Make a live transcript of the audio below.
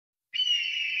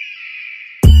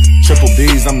Triple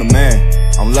B's, I'm the man.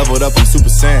 I'm leveled up, I'm Super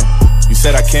Saiyan. You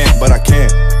said I can't, but I can.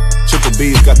 Triple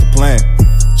B's got the plan.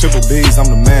 Triple B's, I'm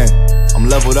the man. I'm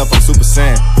leveled up, I'm Super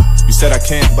Saiyan. You said I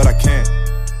can't, but I can.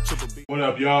 What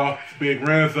up, y'all? It's Big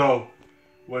Renzo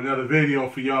with another video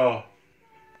for y'all.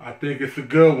 I think it's a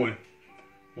good one.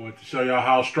 I want to show y'all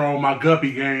how strong my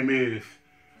guppy game is.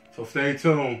 So stay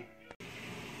tuned.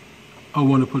 I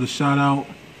want to put a shout out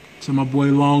to my boy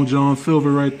Long John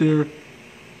Silver right there.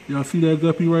 Y'all see that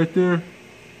guppy right there?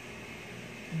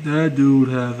 That dude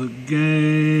has a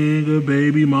gang of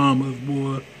baby mamas,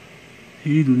 boy.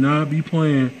 He do not be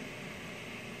playing.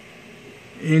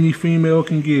 Any female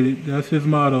can get it. That's his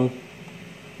motto.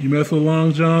 You mess with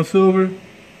Long John Silver,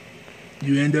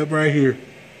 you end up right here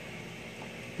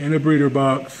in a breeder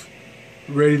box,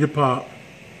 ready to pop.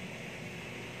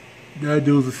 That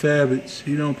dude's a savage.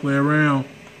 He don't play around.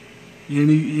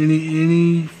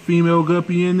 Any female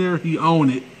guppy in there, he own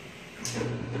it.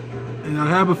 And I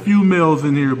have a few males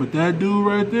in here, but that dude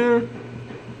right there,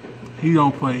 he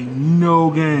don't play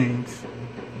no games.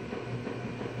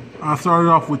 I started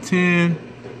off with 10.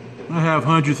 I have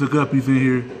hundreds of guppies in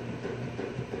here.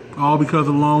 All because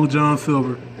of Long John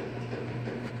Silver.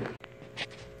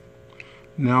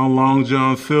 Now Long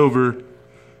John Silver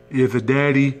is a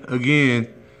daddy again.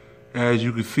 As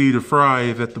you can see, the fry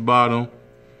is at the bottom.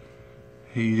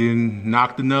 He then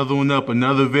knocked another one up,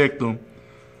 another victim.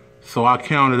 So I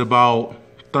counted about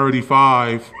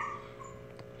 35.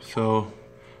 So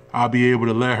I'll be able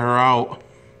to let her out.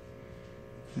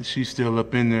 She's still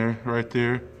up in there, right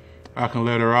there. I can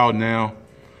let her out now.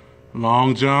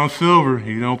 Long John Silver,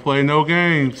 he don't play no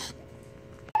games.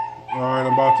 All right,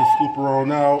 I'm about to scoop her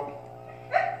on out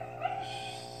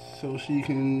so she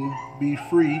can be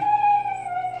free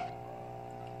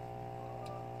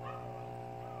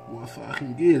once I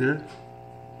can get her.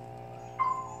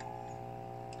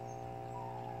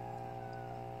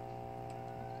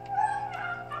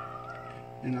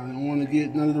 And I don't want to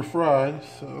get none of the fries,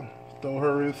 so throw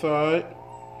her inside.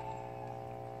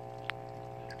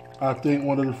 I think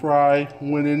one of the fry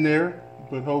went in there,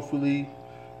 but hopefully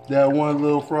that one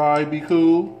little fry be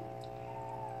cool.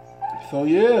 So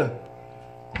yeah,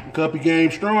 guppy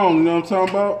game strong, you know what I'm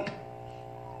talking about?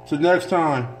 Till next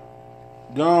time,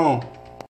 gone.